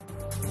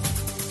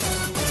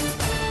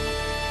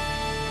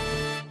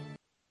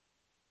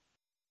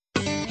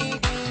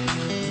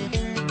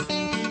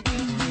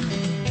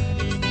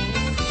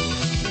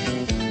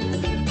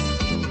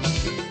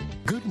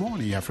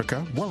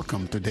Africa.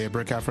 Welcome to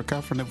Daybreak Africa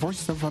from the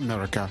Voice of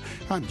America.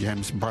 I'm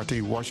James Barty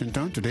in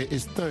Washington. Today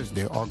is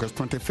Thursday, August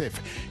 25th,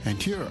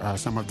 and here are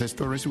some of the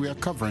stories we are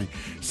covering.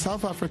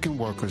 South African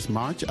workers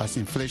march as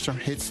inflation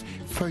hits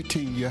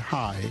 13-year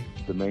high.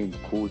 The main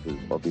causes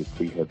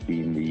obviously have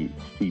been the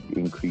steep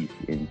increase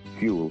in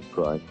fuel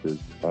prices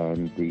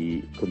and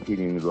the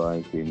continuing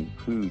rise in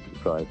food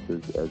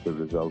prices as a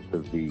result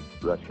of the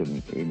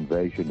Russian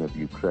invasion of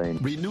Ukraine.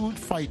 Renewed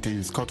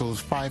fighting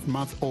scuttles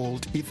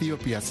 5-month-old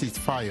Ethiopia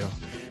ceasefire.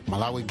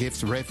 Malawi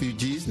gives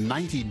refugees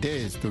 90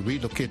 days to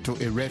relocate to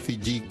a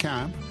refugee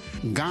camp.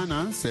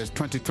 Ghana says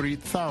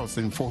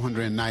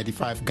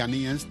 23,495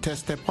 Ghanaians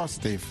tested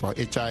positive for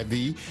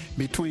HIV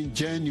between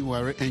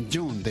January and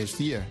June this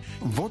year.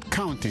 Vote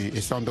counting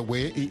is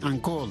underway in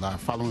Angola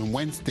following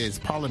Wednesday's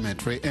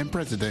parliamentary and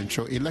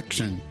presidential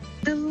election.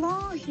 The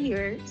law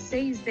here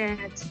says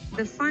that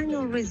the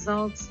final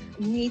results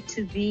need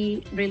to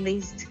be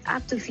released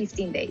up to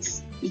 15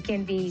 days. It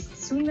can be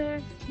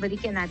sooner, but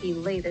it cannot be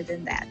later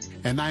than that.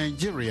 And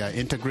Nigeria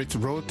integrates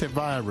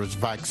rotavirus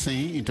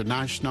vaccine into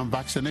national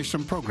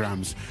vaccination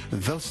programs.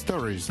 Those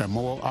stories and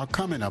more are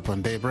coming up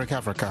on Daybreak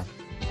Africa.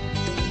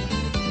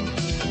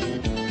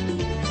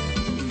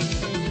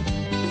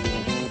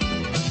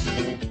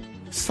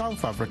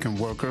 South African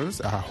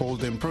workers are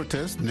holding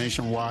protests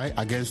nationwide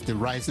against the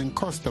rising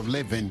cost of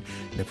living.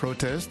 The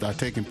protests are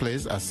taking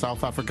place as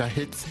South Africa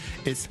hits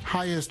its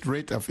highest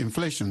rate of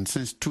inflation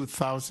since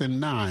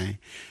 2009.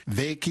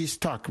 Vicky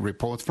Stark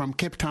reports from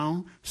Cape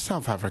Town,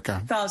 South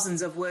Africa.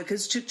 Thousands of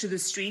workers took to the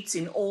streets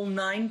in all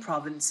 9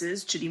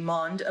 provinces to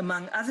demand,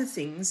 among other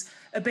things,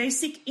 a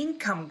basic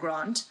income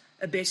grant,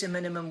 a better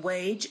minimum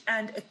wage,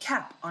 and a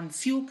cap on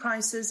fuel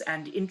prices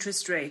and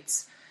interest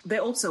rates. They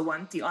also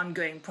want the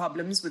ongoing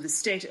problems with the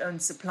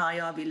state-owned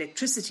supplier of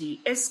electricity,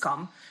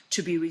 Eskom,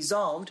 to be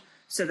resolved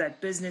so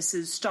that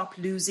businesses stop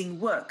losing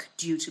work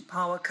due to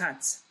power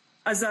cuts.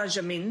 Azar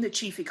Jamin, the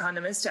chief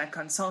economist at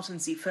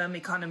consultancy firm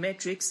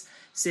Econometrics,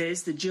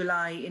 says the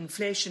July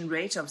inflation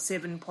rate of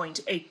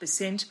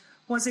 7.8%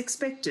 was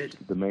expected.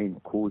 The main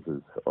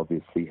causes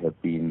obviously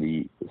have been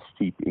the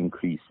steep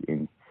increase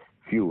in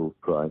fuel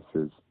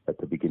prices at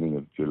the beginning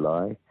of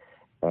July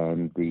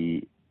and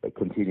the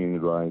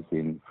continuing rise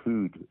in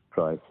food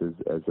prices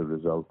as a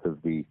result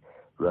of the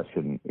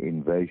Russian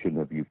invasion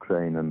of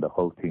Ukraine and the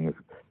halting of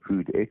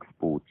food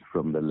exports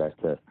from the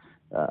latter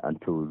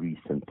until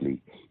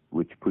recently,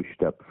 which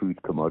pushed up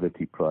food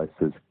commodity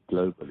prices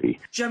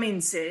globally.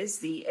 Jamin says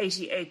the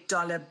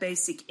 $88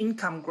 basic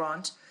income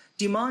grant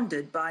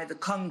demanded by the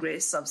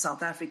Congress of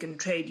South African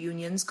Trade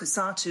Unions,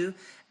 COSATU,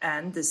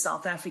 and the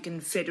South African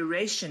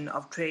Federation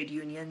of Trade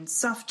Unions,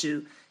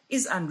 SAFTU,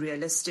 is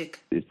unrealistic.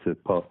 It's a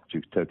path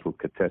to total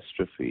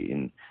catastrophe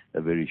in a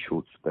very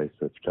short space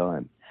of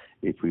time.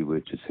 If we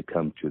were to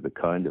succumb to the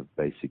kind of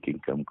basic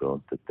income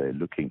grant that they're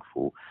looking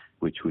for,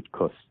 which would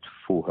cost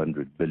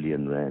 400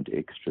 billion rand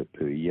extra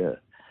per year,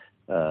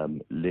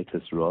 let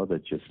us rather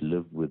just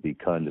live with the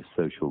kind of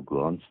social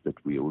grants that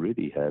we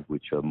already have,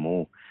 which are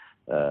more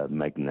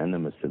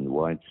magnanimous and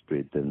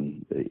widespread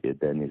than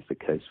is the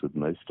case with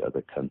most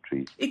other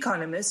countries.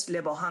 Economist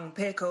Lebohang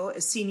Pheko, a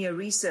senior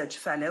research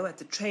fellow at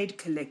the Trade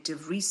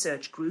Collective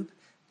Research Group,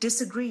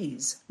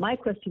 disagrees. My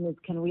question is,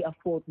 can we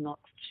afford not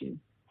to?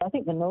 I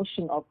think the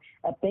notion of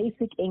a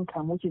basic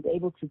income which is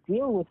able to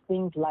deal with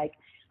things like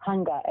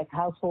hunger at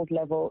household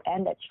level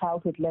and at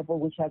childhood level,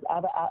 which has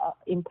other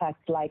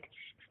impacts like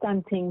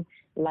stunting,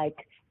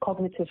 like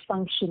cognitive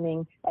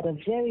functioning at a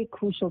very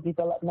crucial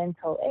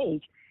developmental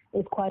age,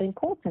 is quite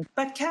important.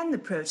 But can the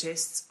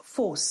protests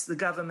force the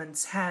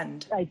government's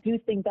hand? I do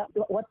think that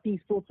what these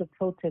sorts of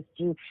protests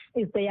do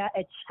is they are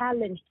a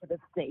challenge to the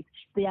state.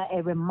 They are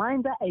a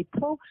reminder, a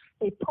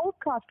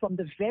postcard from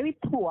the very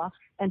poor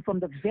and from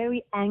the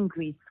very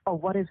angry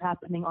of what is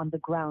happening on the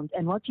ground.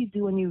 And what you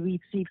do when you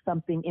receive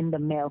something in the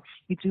mail,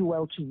 you do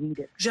well to read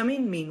it.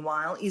 Jamin,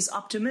 meanwhile, is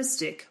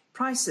optimistic.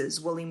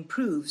 Prices will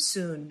improve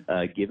soon.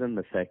 Given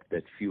the fact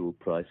that fuel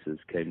prices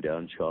came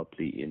down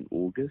sharply in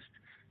August,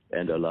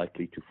 and are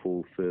likely to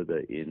fall further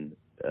in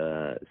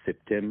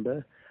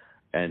September.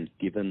 And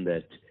given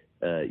that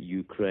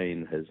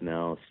Ukraine has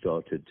now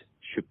started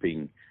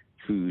shipping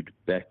food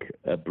back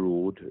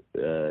abroad,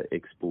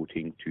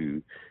 exporting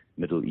to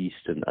Middle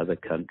East and other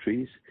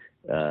countries,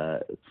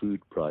 food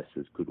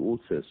prices could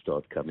also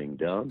start coming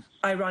down.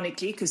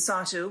 Ironically,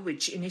 COSATU,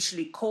 which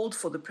initially called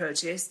for the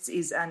protests,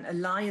 is an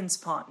alliance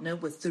partner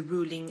with the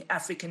ruling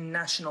African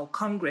National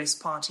Congress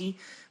Party,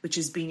 which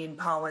has been in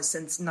power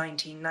since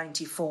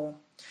 1994.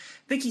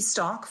 Vicky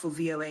Stark for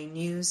VOA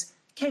News,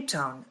 Cape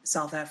Town,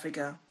 South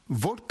Africa.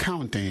 Vote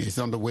counting is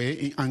underway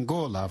in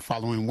Angola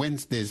following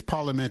Wednesday's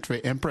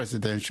parliamentary and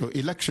presidential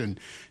election.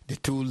 The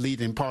two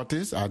leading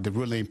parties are the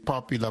ruling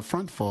Popular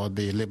Front for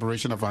the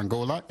Liberation of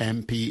Angola,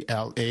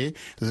 MPLA,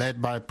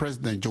 led by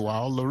President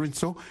João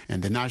Lourenço,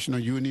 and the National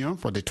Union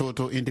for the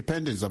Total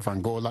Independence of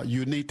Angola,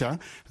 UNITA,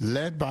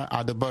 led by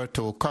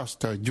Adalberto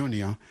Costa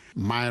Jr.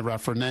 Myra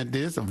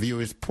Fernandes of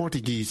VOA's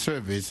Portuguese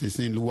service is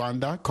in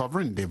Luanda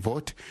covering the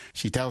vote.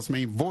 She tells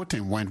me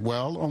voting went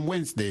well on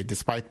Wednesday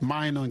despite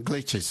minor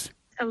glitches.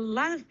 A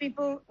lot of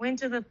people went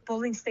to the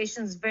polling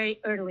stations very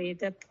early.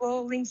 The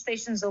polling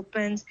stations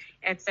opened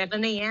at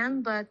 7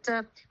 a.m., but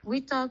we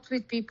talked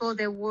with people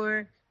that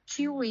were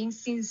queuing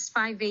since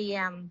 5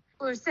 a.m.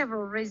 for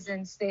several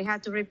reasons. They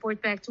had to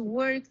report back to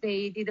work.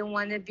 They didn't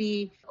want to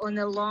be on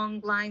a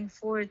long line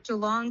for too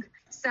long.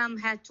 Some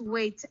had to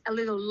wait a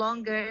little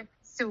longer.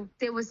 So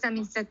there was some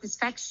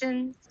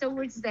insatisfaction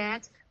towards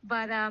that.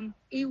 But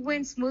it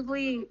went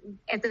smoothly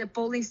at the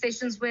polling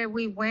stations where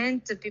we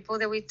went. The people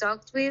that we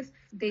talked with,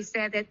 they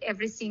said that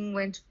everything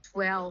went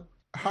well.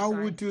 How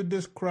would you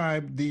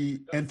describe the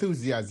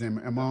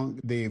enthusiasm among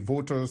the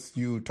voters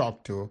you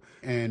talked to,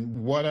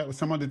 and what are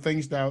some of the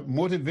things that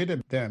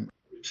motivated them?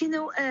 You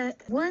know,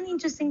 one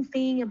interesting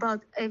thing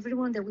about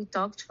everyone that we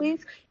talked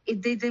with,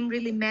 it didn't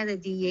really matter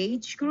the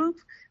age group,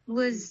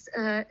 was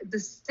the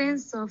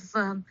sense of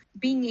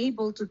being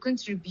able to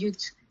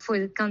contribute for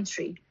the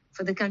country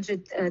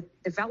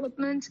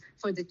development,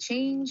 for the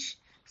change,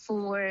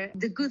 for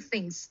the good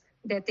things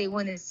that they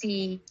want to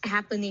see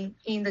happening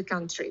in the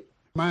country.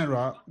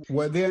 Myra,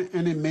 were there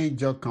any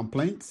major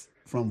complaints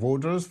from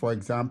voters? For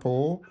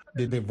example,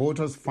 did the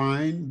voters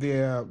find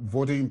their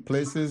voting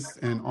places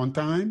and on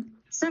time?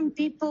 Some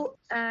people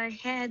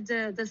had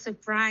the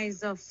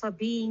surprise of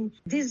being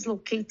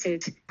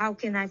dislocated. How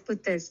can I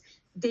put this?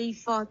 They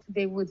thought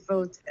they would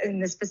vote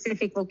in a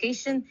specific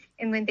location,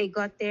 and when they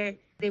got there,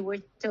 they were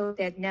told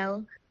that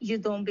no, you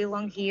don't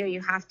belong here,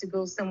 you have to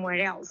go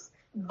somewhere else.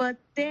 But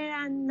there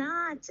are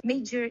not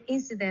major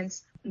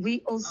incidents.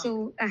 We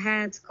also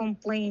had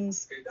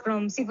complaints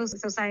from civil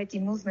society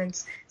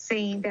movements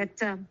saying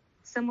that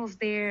some of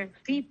their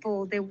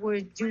people that were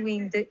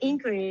doing the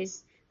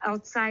inquiries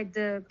outside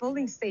the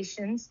polling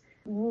stations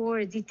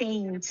were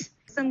detained.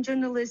 Some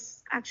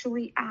journalists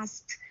actually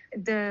asked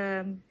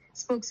the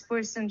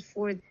spokesperson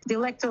for the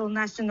Electoral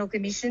National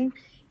Commission,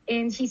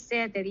 and he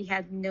said that he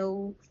had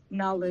no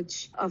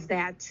knowledge of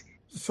that.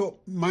 So,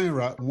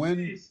 Myra,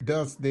 when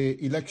does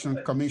the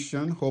Election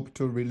Commission hope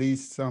to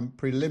release some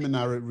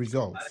preliminary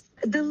results?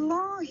 The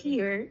law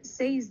here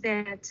says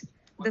that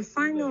the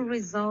final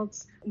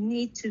results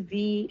need to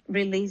be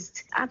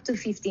released up to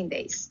 15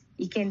 days.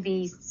 It can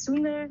be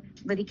sooner,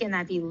 but it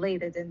cannot be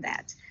later than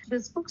that. The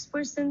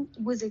spokesperson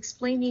was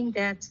explaining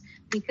that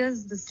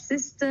because the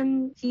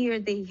system here,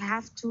 they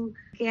have to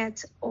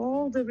get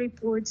all the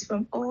reports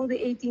from all the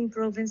 18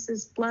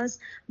 provinces plus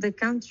the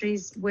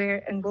countries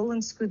where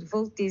Angolans could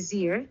vote this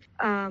year,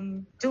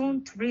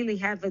 don't really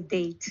have a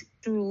date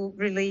to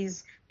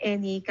release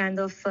any kind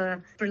of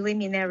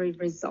preliminary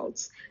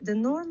results. The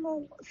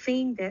normal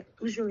thing that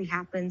usually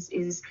happens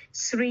is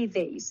 3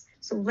 days.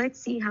 So let's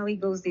see how it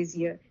goes this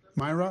year.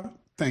 Myra,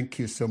 thank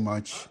you so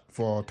much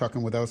for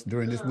talking with us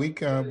during this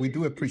week. We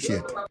do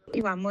appreciate it.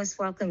 You are most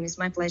welcome. It's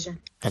my pleasure.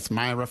 That's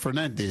Myra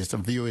Fernandez of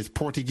VOA's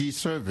Portuguese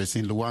service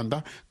in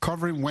Luanda,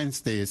 covering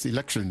Wednesday's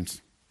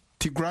elections.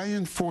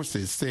 Tigrayan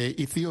forces say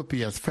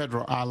Ethiopia's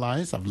federal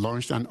allies have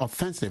launched an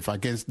offensive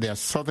against their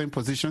southern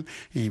position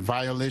in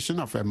violation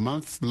of a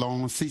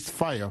month-long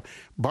ceasefire,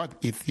 but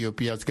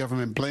Ethiopia's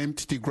government blamed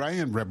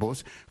Tigrayan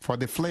rebels for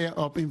the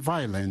flare-up in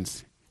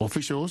violence.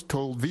 Officials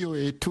told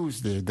VOA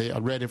Tuesday they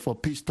are ready for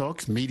peace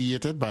talks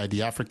mediated by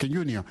the African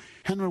Union.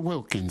 Henry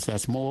Wilkins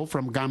has more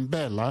from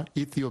Gambela,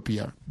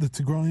 Ethiopia. The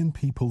Tigrayan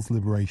People's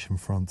Liberation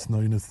Front,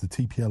 known as the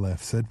TPLF,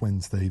 said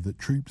Wednesday that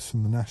troops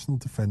from the National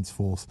Defence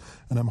Force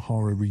and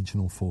Amhara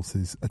Regional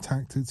Forces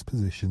attacked its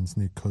positions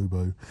near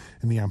Kobo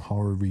in the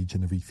Amhara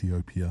region of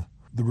Ethiopia.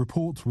 The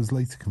report was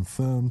later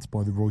confirmed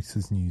by the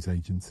Reuters news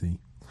agency.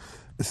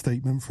 A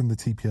statement from the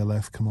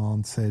TPLF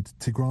command said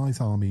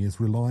Tigray's army is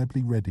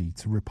reliably ready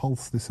to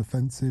repulse this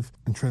offensive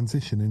and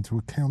transition into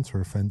a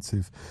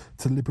counter-offensive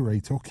to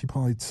liberate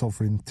occupied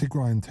sovereign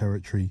Tigrayan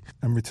territory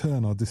and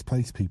return our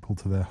displaced people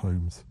to their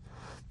homes.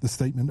 The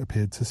statement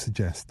appeared to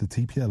suggest the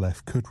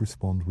TPLF could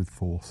respond with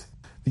force.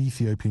 The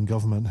Ethiopian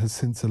government has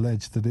since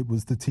alleged that it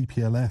was the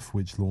TPLF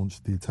which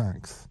launched the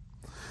attacks.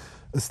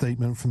 A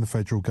statement from the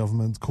federal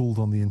government called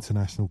on the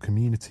international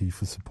community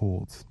for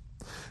support.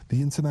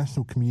 The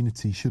international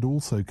community should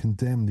also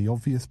condemn the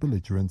obvious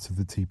belligerence of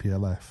the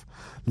TPLF,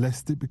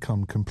 lest it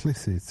become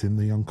complicit in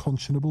the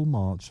unconscionable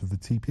march of the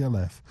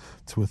TPLF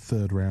to a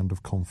third round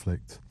of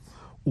conflict.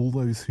 All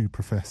those who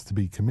profess to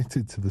be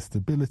committed to the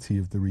stability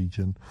of the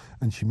region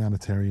and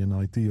humanitarian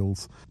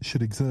ideals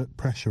should exert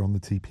pressure on the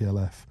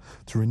TPLF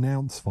to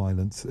renounce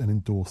violence and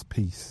endorse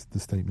peace, the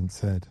statement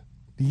said.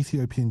 The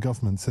Ethiopian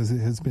government says it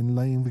has been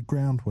laying the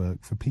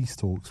groundwork for peace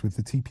talks with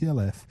the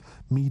TPLF,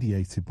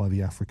 mediated by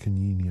the African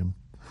Union.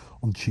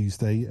 On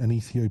Tuesday, an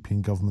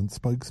Ethiopian government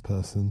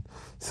spokesperson,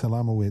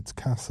 Selamawit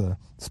Kassa,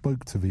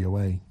 spoke to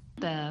VOA.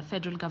 The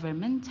federal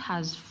government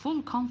has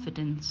full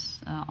confidence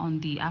on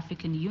the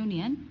African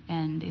Union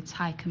and its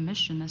High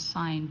Commission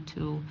assigned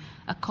to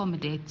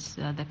accommodate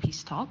the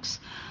peace talks.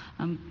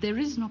 There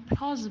is no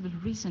plausible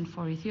reason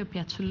for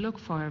Ethiopia to look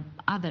for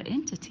other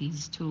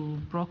entities to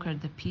broker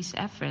the peace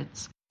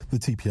efforts. The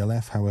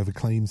TPLF, however,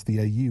 claims the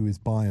AU is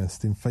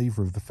biased in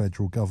favour of the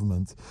federal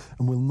government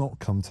and will not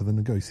come to the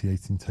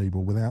negotiating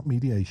table without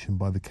mediation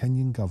by the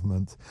Kenyan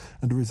government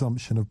and a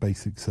resumption of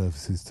basic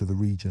services to the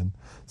region,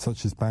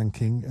 such as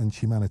banking and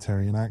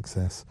humanitarian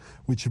access,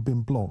 which have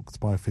been blocked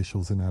by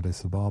officials in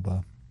Addis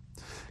Ababa.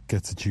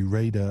 Getachew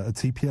Reda, a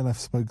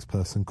TPLF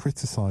spokesperson,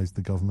 criticised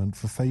the government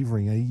for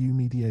favouring AU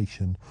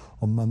mediation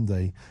on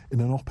Monday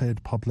in an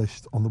op-ed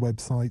published on the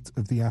website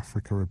of the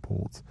Africa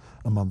Report,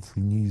 a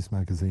monthly news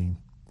magazine.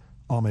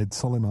 Ahmed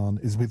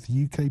Soliman is with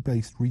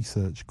UK-based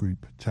research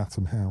group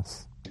Chatham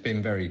House. It's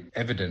been very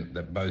evident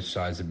that both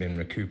sides have been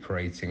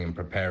recuperating and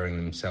preparing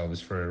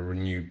themselves for a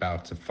renewed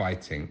bout of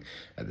fighting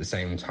at the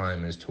same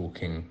time as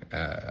talking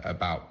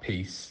about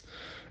peace.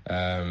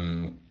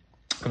 And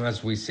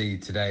as we see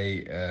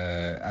today,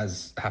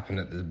 as happened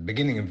at the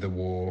beginning of the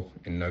war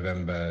in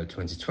November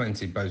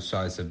 2020, both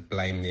sides have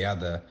blamed the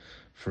other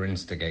for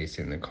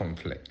instigating the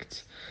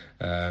conflict.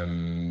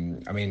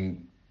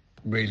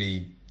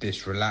 Really,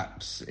 this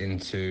relapse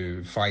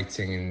into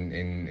fighting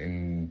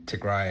in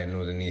Tigray and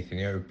northern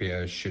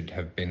Ethiopia should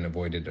have been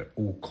avoided at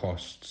all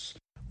costs.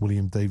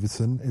 William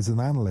Davison is an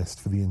analyst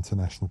for the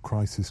International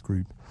Crisis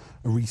Group,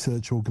 a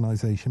research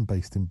organisation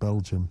based in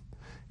Belgium.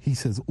 He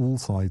says all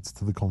sides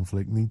to the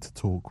conflict need to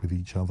talk with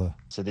each other.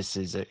 So this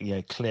is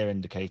a clear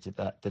indicator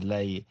that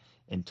delay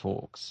in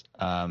talks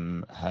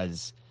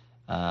has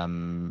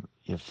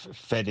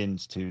fed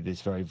into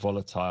this very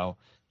volatile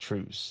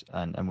truce,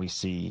 and we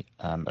see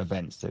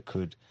events that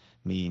could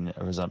mean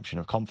a resumption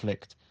of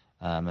conflict.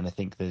 And I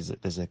think there's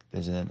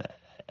an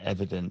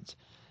evident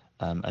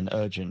an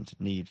urgent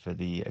need for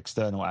the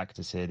external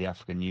actors here, the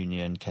African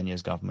Union,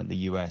 Kenya's government, the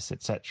US,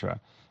 etc.,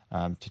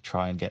 to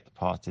try and get the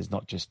parties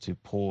not just to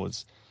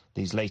pause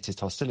these latest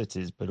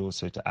hostilities, but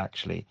also to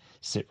actually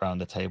sit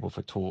round the table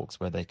for talks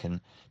where they can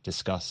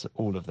discuss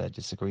all of their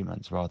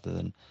disagreements rather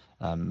than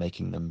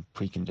making them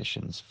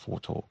preconditions for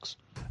talks.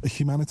 A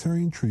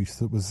humanitarian truce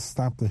that was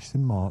established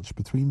in March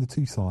between the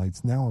two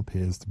sides now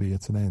appears to be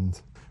at an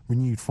end.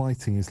 Renewed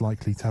fighting is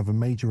likely to have a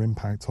major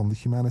impact on the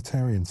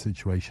humanitarian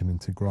situation in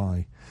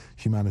Tigray.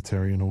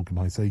 Humanitarian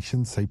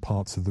organisations say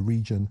parts of the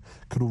region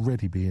could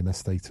already be in a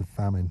state of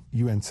famine.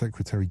 UN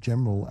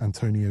Secretary-General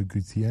Antonio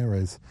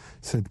Guterres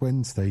said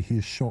Wednesday he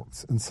is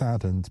shocked and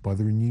saddened by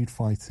the renewed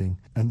fighting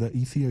and that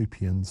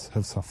Ethiopians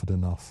have suffered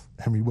enough.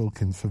 Henry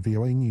Wilkins for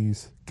VOA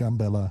News,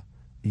 Gambella,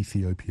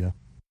 Ethiopia.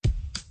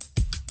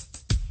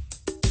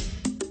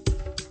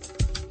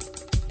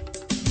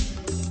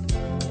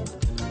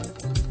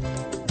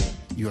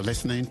 You're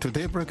listening to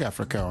Daybreak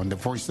Africa on the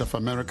Voice of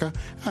America.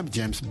 I'm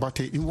James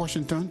Botti in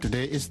Washington.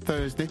 Today is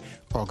Thursday,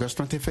 August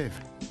 25th.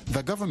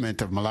 The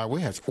government of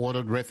Malawi has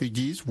ordered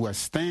refugees who are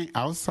staying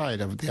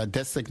outside of their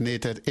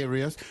designated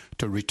areas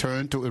to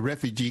return to a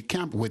refugee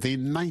camp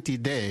within 90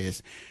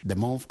 days. The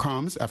move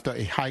comes after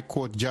a High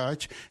Court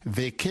judge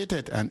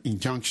vacated an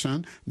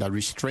injunction that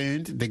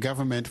restrained the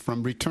government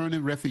from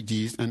returning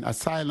refugees and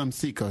asylum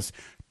seekers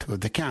to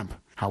the camp.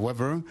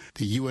 However,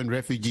 the UN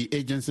Refugee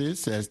Agency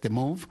says the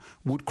move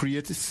would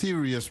create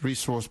serious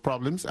resource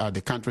problems at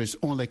the country's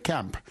only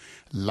camp.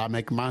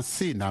 Lamek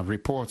Masina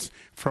reports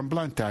from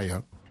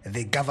Blantyre.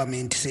 The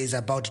government says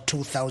about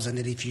 2,000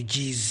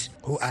 refugees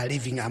who are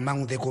living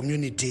among the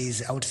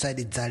communities outside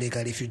the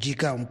Dzaleka refugee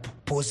camp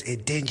pose a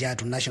danger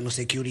to national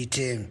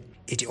security.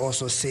 It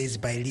also says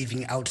by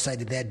living outside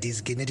their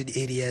designated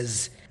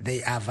areas,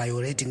 they are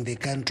violating the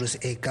country's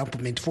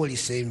encampment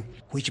policy,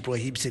 which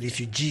prohibits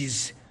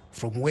refugees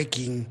from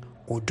working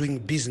or doing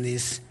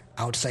business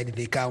outside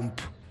the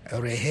camp.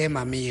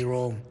 Rehema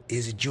Miro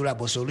is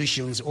Durable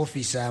Solutions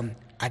Officer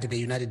at the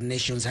United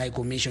Nations High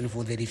Commission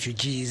for the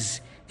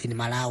Refugees in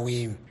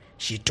Malawi.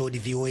 She told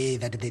VOA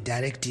that the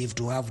directive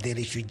to have the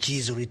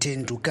refugees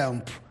return to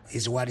camp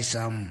is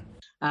worrisome.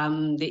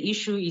 The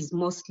issue is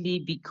mostly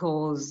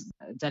because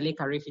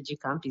Dzaleka refugee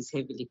camp is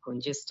heavily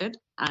congested,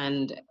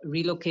 and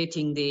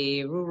relocating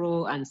the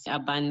rural and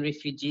urban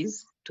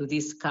refugees to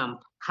this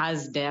camp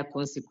has their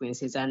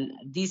consequences, and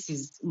this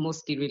is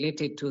mostly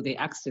related to the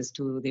access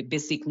to the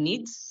basic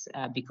needs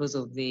because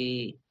of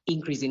the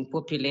increase in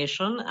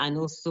population, and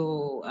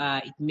also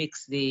it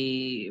makes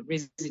the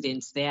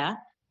residents there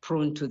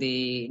prone to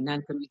the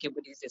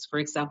non-communicable diseases, for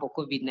example,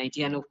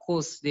 COVID-19, and of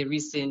course the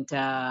recent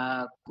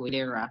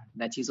cholera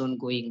that is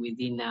ongoing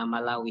within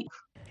Malawi.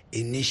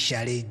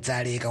 Initially,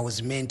 Dzaleka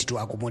was meant to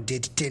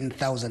accommodate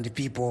 10,000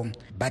 people,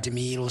 but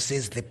Mihiro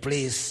says the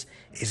place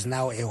is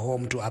now a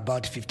home to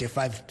about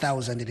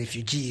 55,000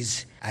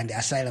 refugees and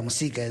asylum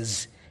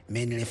seekers,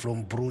 mainly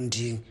from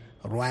Burundi,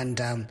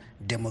 Rwanda,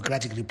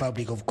 Democratic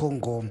Republic of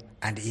Congo,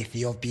 and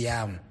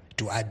Ethiopia.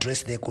 To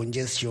address the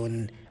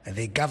congestion,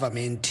 the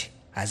government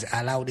has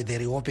allowed the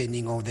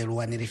reopening of the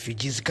Rwanda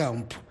refugees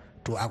camp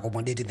to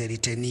accommodate the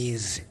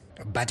returnees.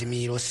 But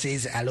Mihiro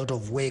says a lot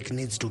of work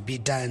needs to be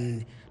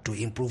done to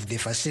improve the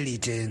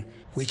facility,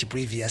 which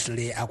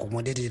previously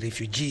accommodated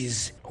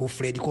refugees who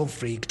fled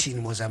conflict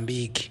in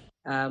Mozambique.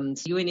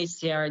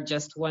 UNHCR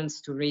just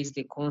wants to raise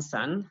the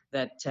concern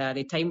that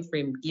the time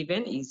frame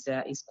given is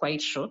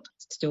quite short.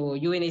 So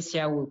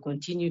UNHCR will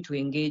continue to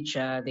engage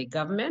the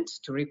government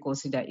to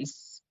reconsider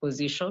its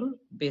position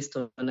based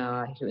on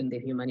the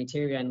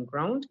humanitarian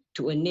ground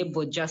to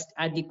enable just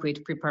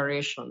adequate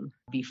preparation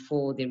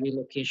before the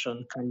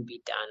relocation can be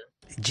done.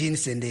 Jean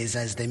Senders,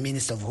 as the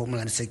Minister of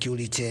Homeland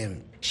Security,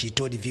 she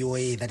told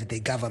VOA that the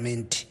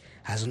government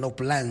has no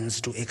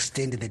plans to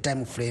extend the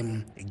time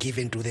frame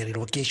given to the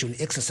relocation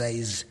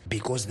exercise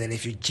because the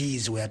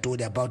refugees were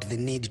told about the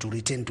need to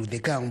return to the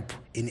camp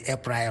in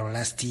April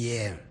last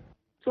year.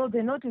 So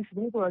the notice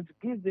that was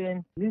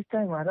given this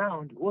time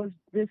around was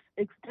this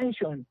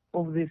extension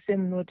of the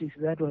same notice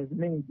that was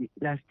made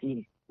last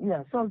year.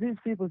 Yeah, so these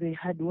people, they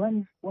had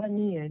one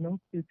year,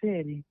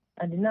 preparing,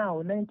 and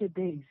now 90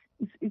 days.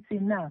 It's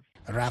enough.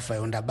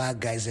 Rafael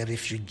Ndabaga is a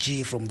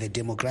refugee from the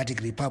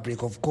Democratic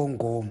Republic of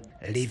Congo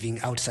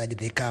living outside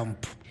the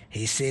camp.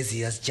 He says he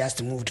has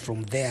just moved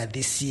from there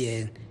this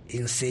year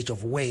in search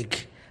of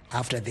work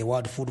after the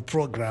World Food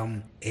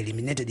Programme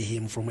eliminated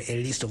him from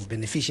a list of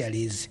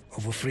beneficiaries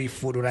of free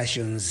food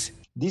rations.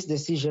 This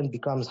decision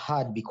becomes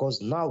hard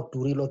because now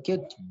to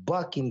relocate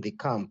back in the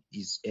camp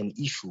is an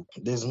issue.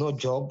 There's no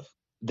job.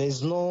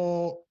 There's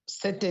no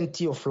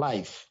certainty of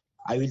life.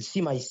 I will see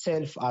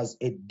myself as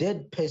a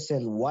dead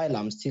person while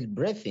I'm still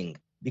breathing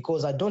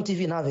because I don't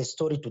even have a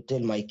story to tell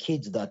my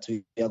kids that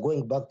we are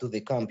going back to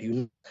the camp.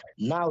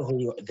 Now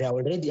they are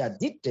already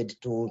addicted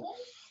to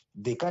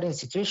the current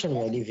situation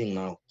we are living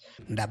now.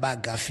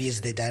 Ndabaga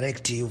fears the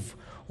directive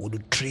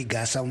would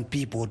trigger some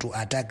people to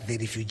attack the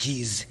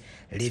refugees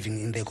living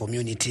in the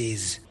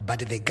communities, but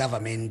the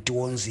government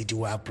warns it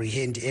will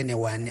apprehend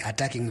anyone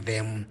attacking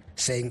them,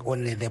 saying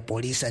only the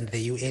police and the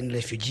UN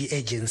Refugee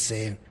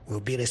Agency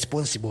will be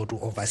responsible to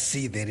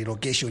oversee the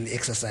relocation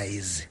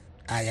exercise.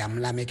 I am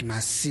Lamek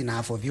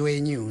Masina for VOA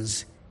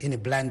News in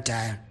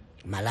Blantyre,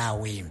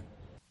 Malawi.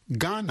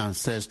 Ghana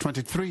says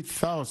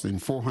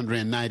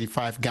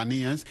 23,495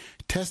 Ghanaians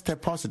tested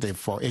positive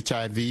for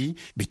HIV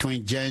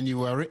between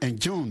January and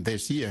June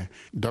this year.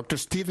 Dr.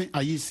 Stephen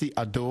Ayisi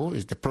Ado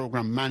is the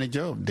program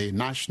manager of the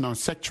National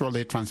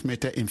Sexually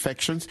Transmitted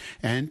Infections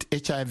and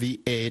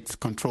HIV/AIDS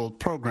Control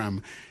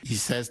Program. He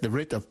says the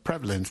rate of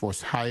prevalence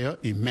was higher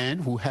in men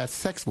who had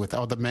sex with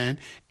other men,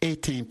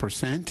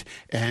 18%,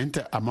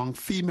 and among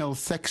female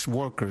sex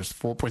workers,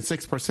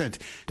 4.6%.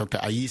 Dr.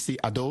 Ayisi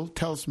Ado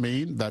tells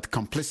me that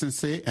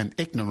complacency and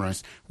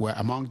ignorance were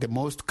among the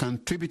most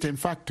contributing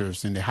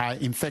factors in the high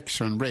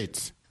infection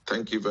rates.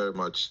 Thank you very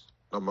much.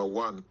 Number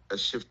one, a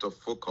shift of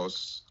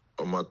focus.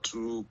 Number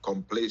two,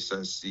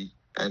 complacency.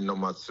 And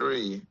number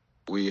three,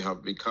 we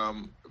have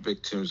become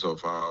victims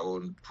of our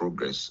own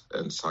progress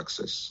and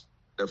success.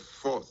 The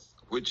fourth,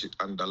 which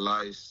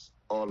underlies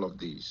all of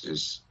these,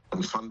 is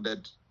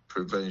unfunded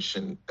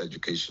prevention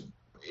education.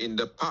 In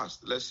the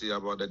past, let's say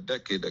about a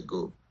decade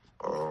ago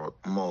or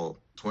more,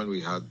 when we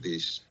had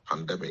this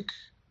pandemic,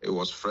 it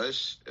was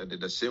fresh, and in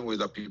the same way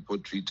that people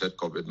treated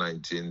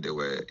COVID-19, they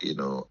were,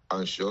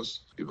 anxious.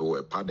 People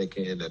were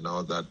panicking and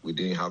all that. We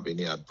didn't have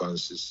any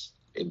advances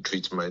in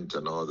treatment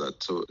and all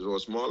that. So it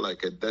was more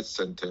like a death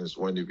sentence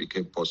when you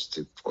became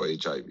positive for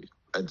HIV.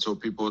 And so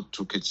people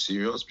took it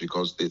serious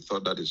because they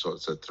thought that it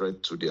was a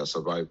threat to their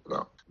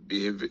survival.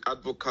 Behavior,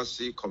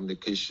 advocacy,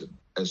 communication,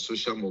 and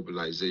social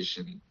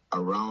mobilization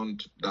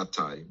around that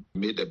time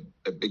made a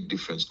big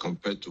difference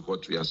compared to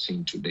what we are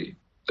seeing today.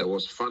 There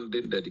was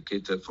funding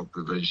dedicated for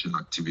prevention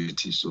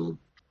activities. So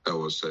there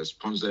was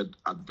sponsored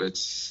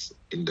adverts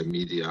in the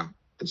media.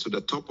 And so the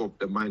top of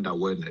the mind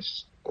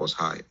awareness was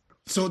high.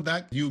 So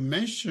that you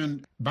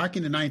mentioned back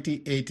in the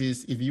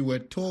 1980s, if you were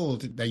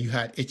told that you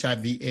had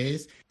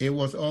HIV/AIDS, it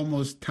was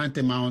almost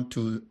tantamount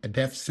to a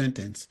death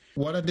sentence.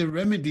 What are the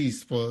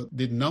remedies for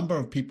the number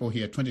of people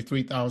here,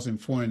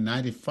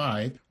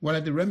 23,495? What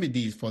are the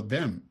remedies for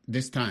them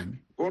this time?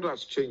 What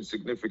has changed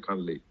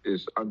significantly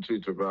is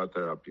antiretroviral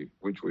therapy,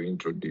 which we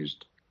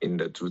introduced in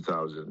the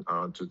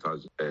around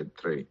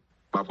 2003.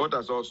 But what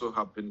has also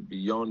happened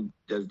beyond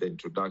just the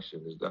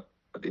introduction is that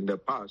in the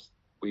past,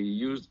 we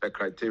used a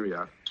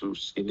criteria to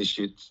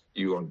initiate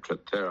you on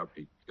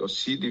therapy. Your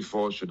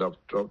CD4 should have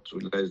dropped to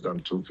less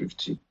than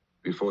 250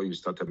 before you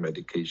started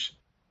medication.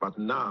 But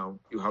now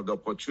you have the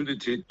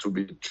opportunity to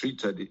be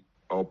treated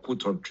or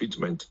put on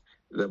treatment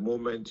the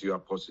moment you are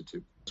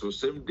positive. So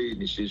same-day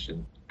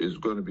initiation is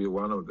going to be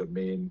one of the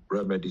main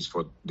remedies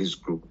for this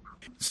group.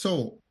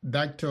 So,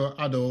 Dr.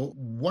 Ado,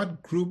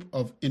 what group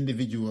of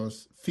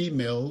individuals,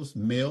 females,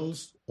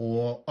 males,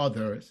 or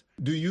others,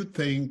 do you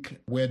think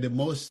were the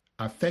most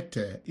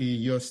affected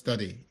in your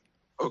study?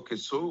 Okay,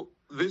 so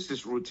this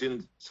is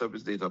routine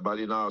service data, but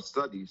in our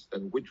studies,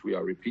 and which we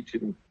are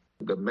repeating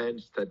the men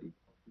study,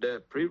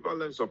 the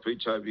prevalence of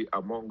HIV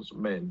amongst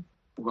men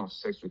who have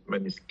sex with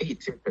men is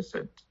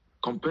 18%.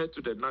 Compared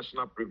to the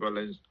national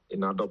prevalence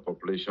in adult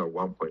population of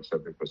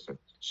 1.7%.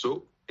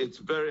 So it's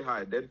very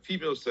high. Then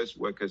female sex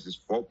workers is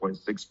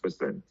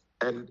 4.6%.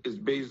 And it's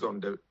based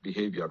on the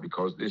behavior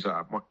because they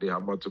have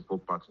multiple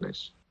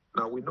partners.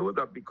 Now we know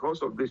that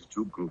because of these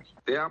two groups,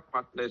 their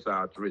partners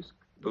are at risk.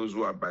 those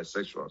who are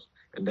bisexuals,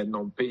 and the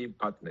non-paying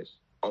partners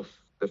of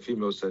the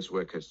female sex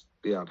workers,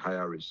 they are at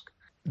higher risk.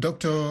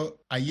 Dr.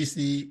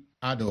 Ayisi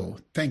Ado,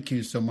 thank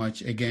you so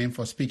much again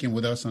for speaking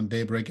with us on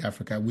Daybreak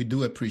Africa. We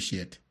do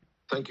appreciate it.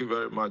 Thank you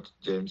very much,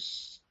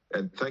 James.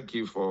 And thank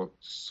you for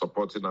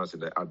supporting us in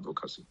the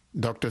advocacy.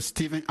 Dr.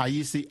 Stephen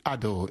Ayisi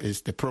Ado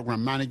is the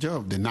program manager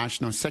of the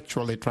National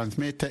Sexually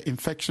Transmitted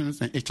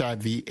Infections and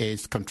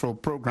HIV/AIDS Control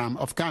Program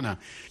of Ghana.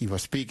 He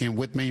was speaking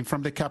with me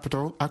from the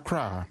capital,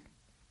 Accra.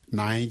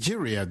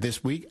 Nigeria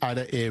this week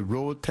added a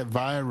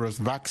rotavirus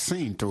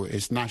vaccine to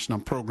its national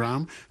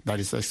program that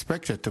is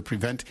expected to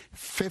prevent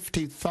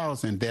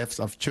 50,000 deaths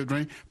of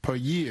children per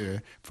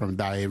year from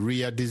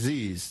diarrhea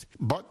disease.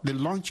 But the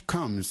launch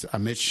comes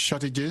amid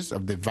shortages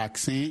of the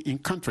vaccine in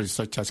countries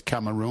such as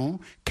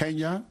Cameroon,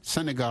 Kenya,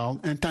 Senegal,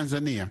 and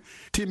Tanzania.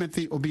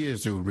 Timothy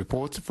Obiezu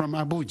reports from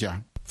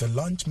Abuja. The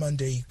launch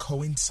Monday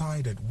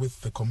coincided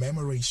with the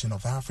commemoration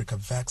of Africa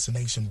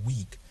Vaccination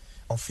Week.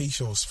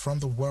 Officials from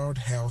the World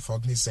Health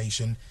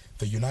Organization,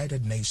 the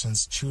United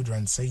Nations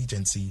Children's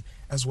Agency,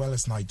 as well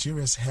as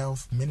Nigeria's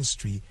Health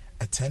Ministry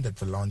attended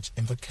the launch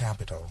in the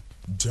capital.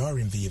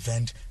 During the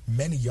event,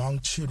 many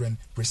young children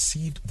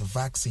received the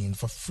vaccine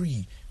for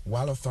free,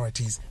 while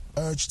authorities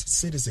urged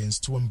citizens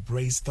to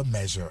embrace the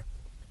measure.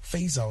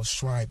 Faisal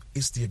Shraib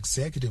is the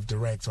executive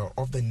director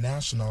of the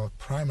National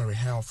Primary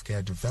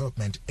Healthcare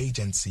Development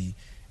Agency,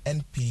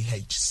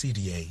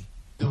 NPHCDA.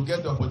 They'll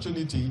get the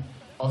opportunity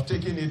of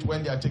taking it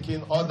when they are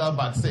taking other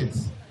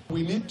vaccines.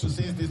 We need to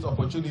seize this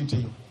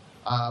opportunity,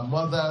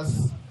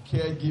 mothers,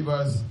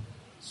 caregivers,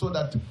 so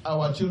that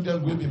our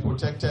children will be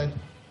protected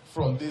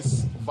from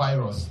this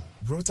virus.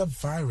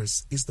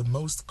 Rotavirus is the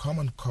most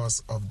common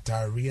cause of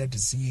diarrhea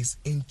disease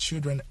in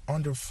children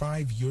under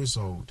 5 years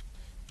old.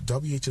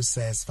 WHO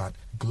says that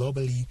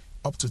globally,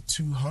 up to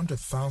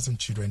 200,000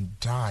 children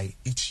die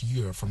each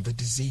year from the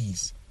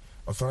disease.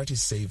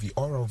 Authorities say the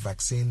oral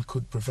vaccine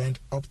could prevent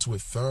up to a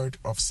third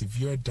of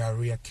severe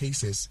diarrhea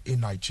cases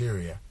in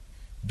Nigeria.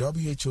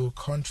 WHO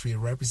country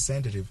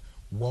representative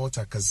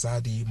Walter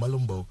Kazadi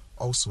Malumbo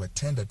also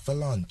attended the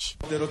launch.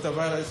 The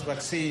rotavirus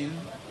vaccine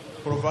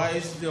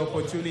provides the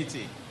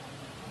opportunity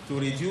to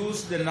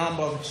reduce the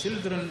number of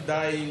children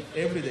dying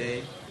every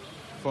day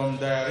from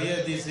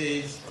diarrhea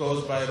disease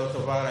caused by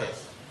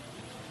rotavirus.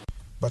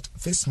 But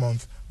this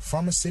month,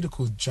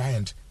 pharmaceutical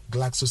giant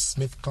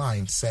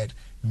GlaxoSmithKline said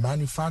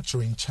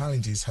manufacturing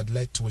challenges had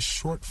led to a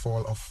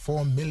shortfall of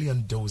 4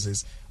 million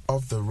doses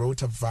of the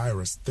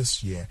rotavirus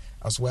this year,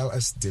 as well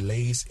as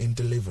delays in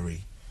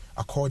delivery.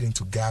 According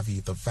to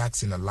Gavi, the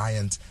Vaccine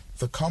Alliance,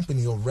 the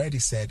company already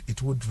said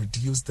it would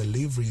reduce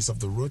deliveries of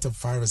the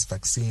rotavirus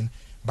vaccine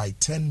by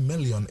 10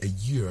 million a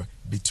year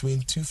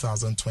between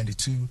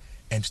 2022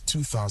 and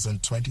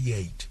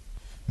 2028.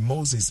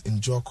 Moses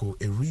Njoko,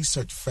 a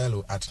research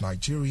fellow at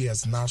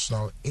Nigeria's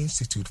National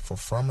Institute for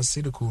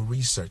Pharmaceutical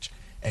Research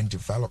and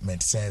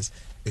Development, says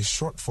a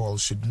shortfall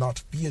should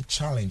not be a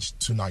challenge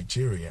to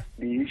Nigeria.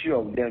 The issue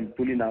of them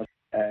pulling out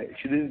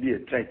shouldn't be a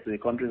threat to a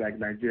country like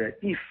Nigeria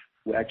if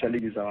we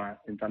actually use our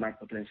internal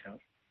potential.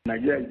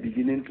 Nigeria is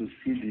beginning to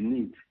see the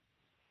need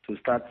to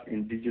start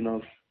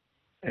indigenous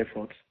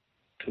efforts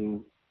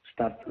to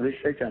start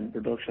research and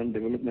production,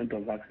 development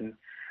of vaccines,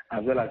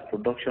 as well as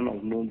production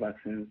of known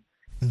vaccines.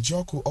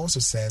 Njoku also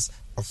says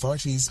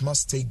authorities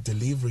must take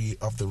delivery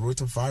of the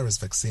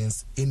rotavirus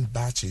vaccines in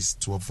batches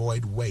to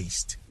avoid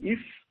waste. If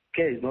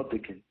care is not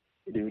taken,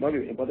 they will not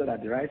be imported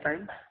at the right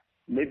time,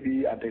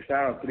 maybe at the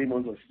expiry of 3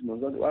 months or 6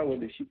 months. Why will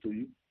they ship to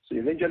you? So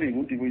eventually you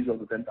won't even use up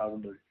to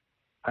 10,000 doses.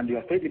 And you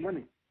have paid the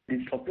money.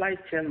 The supply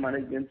chain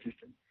management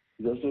system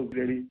is also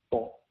very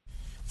poor.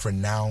 For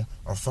now,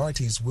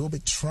 authorities will be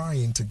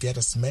trying to get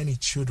as many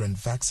children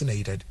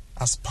vaccinated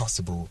as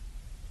possible.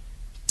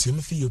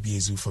 Timothy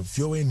Obiezu for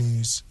VOA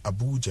News,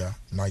 Abuja,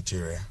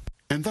 Nigeria.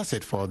 And that's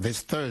it for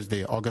this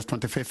Thursday, August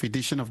 25th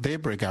edition of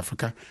Daybreak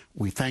Africa.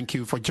 We thank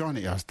you for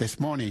joining us this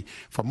morning.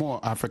 For more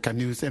Africa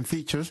news and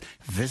features,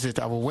 visit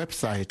our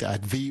website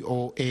at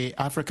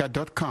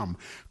voaafrica.com.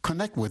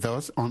 Connect with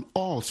us on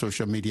all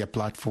social media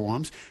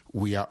platforms.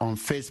 We are on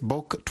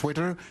Facebook,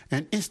 Twitter,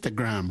 and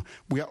Instagram.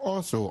 We are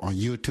also on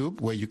YouTube,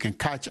 where you can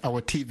catch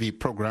our TV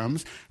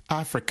programs,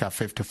 Africa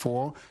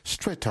 54,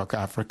 Straight Talk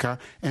Africa,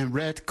 and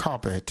Red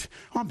Carpet.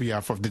 On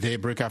behalf of the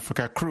Daybreak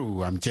Africa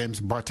crew, I'm James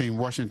Barton in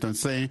Washington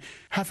saying,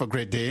 have a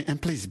great day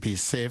and please be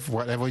safe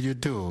whatever you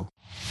do.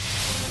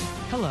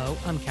 Hello,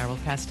 I'm Carol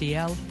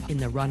Castiel. In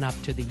the run-up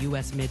to the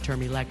U.S.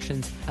 midterm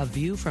elections, a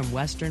view from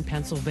Western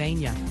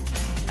Pennsylvania.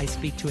 I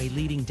speak to a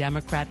leading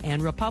Democrat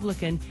and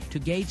Republican to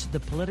gauge the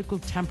political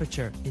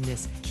temperature in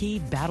this key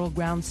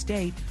battleground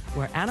state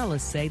where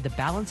analysts say the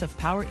balance of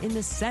power in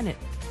the Senate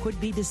could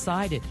be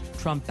decided.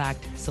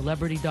 Trump-backed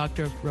celebrity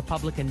doctor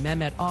Republican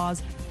Mehmet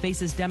Oz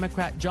faces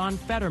Democrat John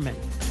Fetterman.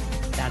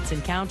 That's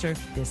Encounter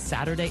this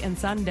Saturday and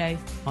Sunday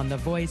on The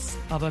Voice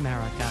of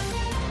America.